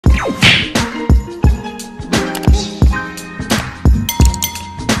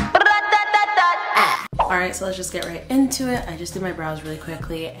Alright, so let's just get right into it. I just did my brows really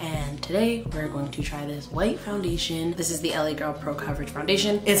quickly, and today we're going to try this white foundation. This is the LA Girl Pro Coverage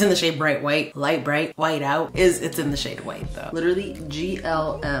Foundation. It's in the shade Bright White, light bright, white out. It's in the shade white though. Literally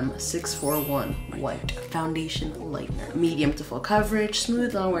GLM 641 white foundation lightener. Medium to full coverage,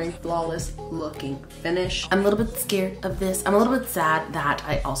 smooth on wearing, flawless looking finish. I'm a little bit scared of this. I'm a little bit sad that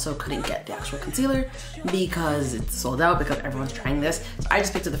I also couldn't get the actual concealer because it's sold out, because everyone's trying this. So I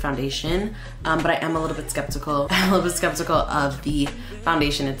just picked up the foundation, but I am a little bit skeptical. I'm a little bit skeptical of the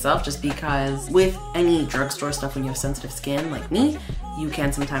foundation itself, just because with any drugstore stuff, when you have sensitive skin like me, you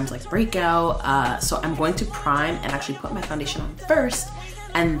can sometimes like break out. So I'm going to prime and actually put my foundation on first,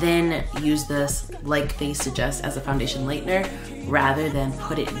 and then use this like they suggest as a foundation lightener, rather than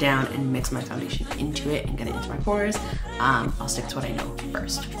put it down and mix my foundation into it and get it into my pores. I'll stick to what I know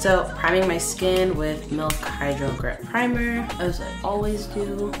first. So priming my skin with Milk Hydro Grip Primer, as I always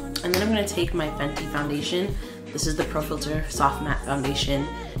do. And then I'm gonna take my Fenty foundation. This is the Pro Filt'r Soft Matte Foundation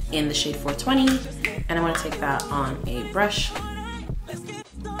in the shade 420. And I'm gonna take that on a brush.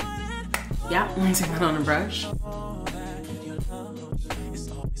 Yeah, I'm gonna take that on a brush. I'm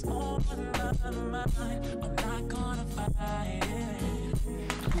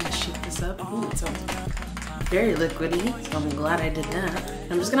gonna shake this up. Ooh, it's very liquidy, so I'm glad I did that.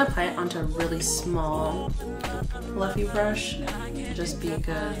 I'm just gonna apply it onto a really small, fluffy brush, just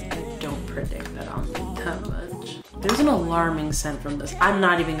because I don't predict that I'll need that much. There's an alarming scent from this. I'm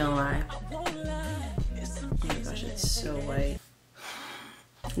not even gonna lie. Oh my gosh, it's so white.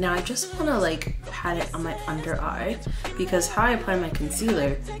 Now I just want to like pat it on my under eye, because how I apply my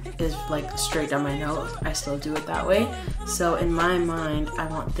concealer is like straight down my nose. I still do it that way. So in my mind, I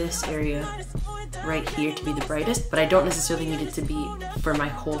want this area right here to be the brightest, but I don't necessarily need it to be for my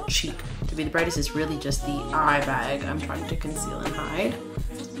whole cheek to be the brightest. It's really just the eye bag I'm trying to conceal and hide.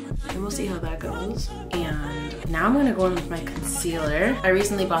 And we'll see how that goes. And now I'm gonna go in with my concealer. I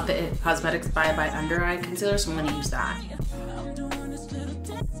recently bought the It Cosmetics Bye Bye Under Eye Concealer, so I'm gonna use that.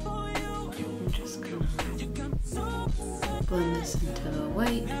 Blend this into the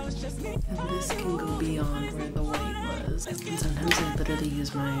white, and this can go beyond where the white was. And sometimes I literally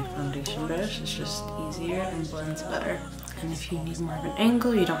use my foundation brush. It's just easier and blends better. And if you need more of an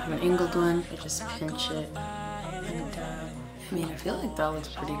angle, you don't have an angled one, I just pinch it and I mean, I feel like that looks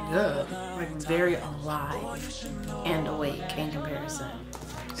pretty good. Like very alive and awake in comparison.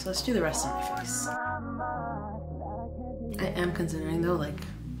 So let's do the rest of my face. I am considering though, like,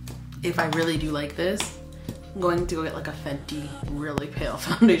 if I really do like this, I'm going to go get like a Fenty really pale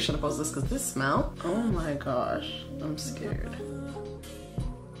foundation to post this, because this smell, oh my gosh, I'm scared.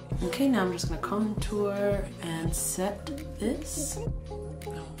 Okay, now I'm just gonna contour and set this.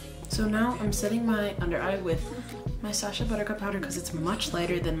 So now I'm setting my under eye with my Sacha Buttercup powder, because it's much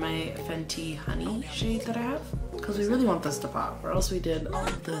lighter than my Fenty Honey shade that I have, because we really want this to pop, or else we did all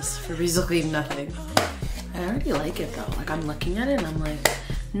of this for basically nothing. I already like it though. Like, I'm looking at it and I'm like,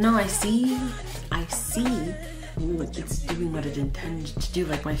 no, I see. Ooh, it's doing what it intended to do.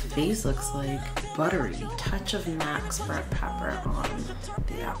 Like, my face looks like buttery. Touch of MAC's burnt pepper on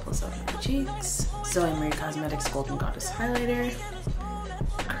the apples of my cheeks. Zoe Marie Cosmetics Golden Goddess Highlighter.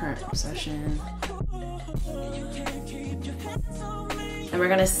 Current Obsession. And we're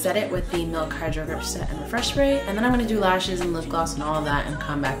gonna set it with the Milk Hydro Grip Set and Refresh Spray. And then I'm gonna do lashes and lip gloss and all of that and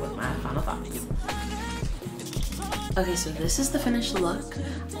come back with my final thoughts. Okay, so this is the finished look.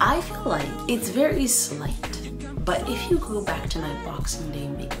 I feel like it's very slight, but if you go back to my Boxing Day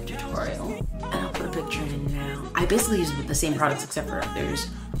makeup tutorial, and I'll put a picture in now, I basically use the same products except for there's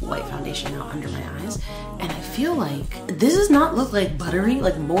white foundation now under my eyes, and I feel like this does not look like buttery,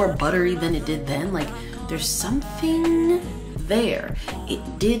 like more buttery than it did then. Like, there's something there.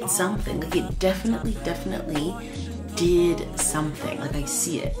 It did something. Like, it definitely did something. Like, I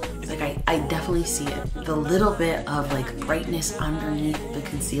see it. Like, I definitely see it. The little bit of like brightness underneath the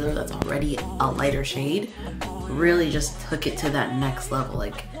concealer that's already a lighter shade really just took it to that next level.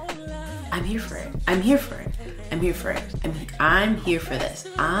 Like, I'm here for it. I'm here for it. I'm here for it. I'm here for this.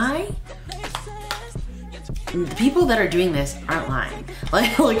 The people that are doing this aren't lying.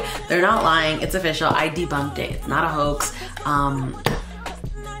 Like they're not lying. It's official. I debunked it. It's not a hoax.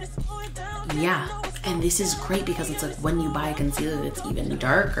 Yeah. And this is great because it's like when you buy a concealer that's even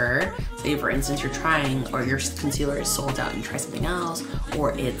darker, say for instance you're trying, or your concealer is sold out, you try something else,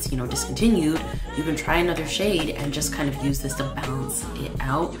 or it's, you know, discontinued, you can try another shade and just kind of use this to balance it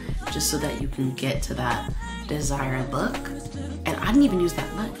out, just so that you can get to that desired look. And I didn't even use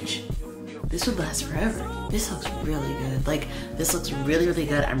that much. this would last forever. This looks really good. Like, this looks really, really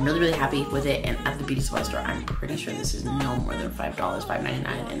good. I'm really, really happy with it. And at the beauty supply store, I'm pretty sure this is no more than $5, $5.99.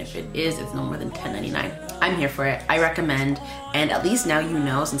 And if it is, it's no more than $10.99. I'm here for it. I recommend. And at least now you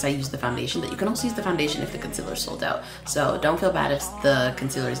know, since I use the foundation, that you can also use the foundation if the concealer is sold out. So don't feel bad if the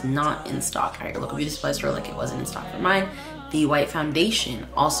concealer is not in stock at your local beauty supply store like it wasn't in stock for mine. The white foundation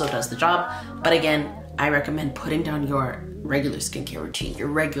also does the job. But again, I recommend putting down your regular skincare routine, your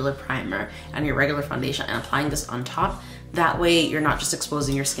regular primer and your regular foundation, and applying this on top. That way you're not just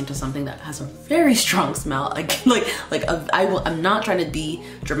exposing your skin to something that has a very strong smell. I'm not trying to be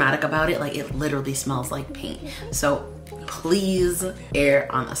dramatic about it. Like, it literally smells like paint. So please err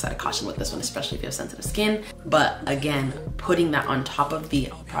on the side of caution with this one, especially if you have sensitive skin. But again, putting that on top of the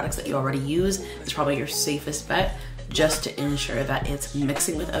products that you already use is probably your safest bet, just to ensure that it's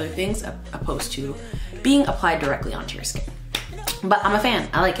mixing with other things opposed to being applied directly onto your skin. But I'm a fan,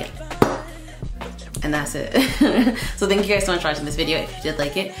 I like it. And that's it. So thank you guys so much for watching this video. If you did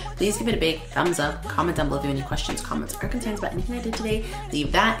like it, please give it a big thumbs up. Comment down below if you have any questions, comments, or concerns about anything I did today.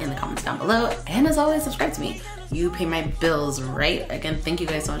 Leave that in the comments down below. And as always, subscribe to me. You pay my bills, right? Again, thank you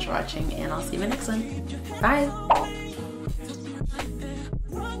guys so much for watching, and I'll see you in the next one. Bye.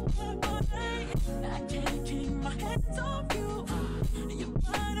 I can't keep my hands off you.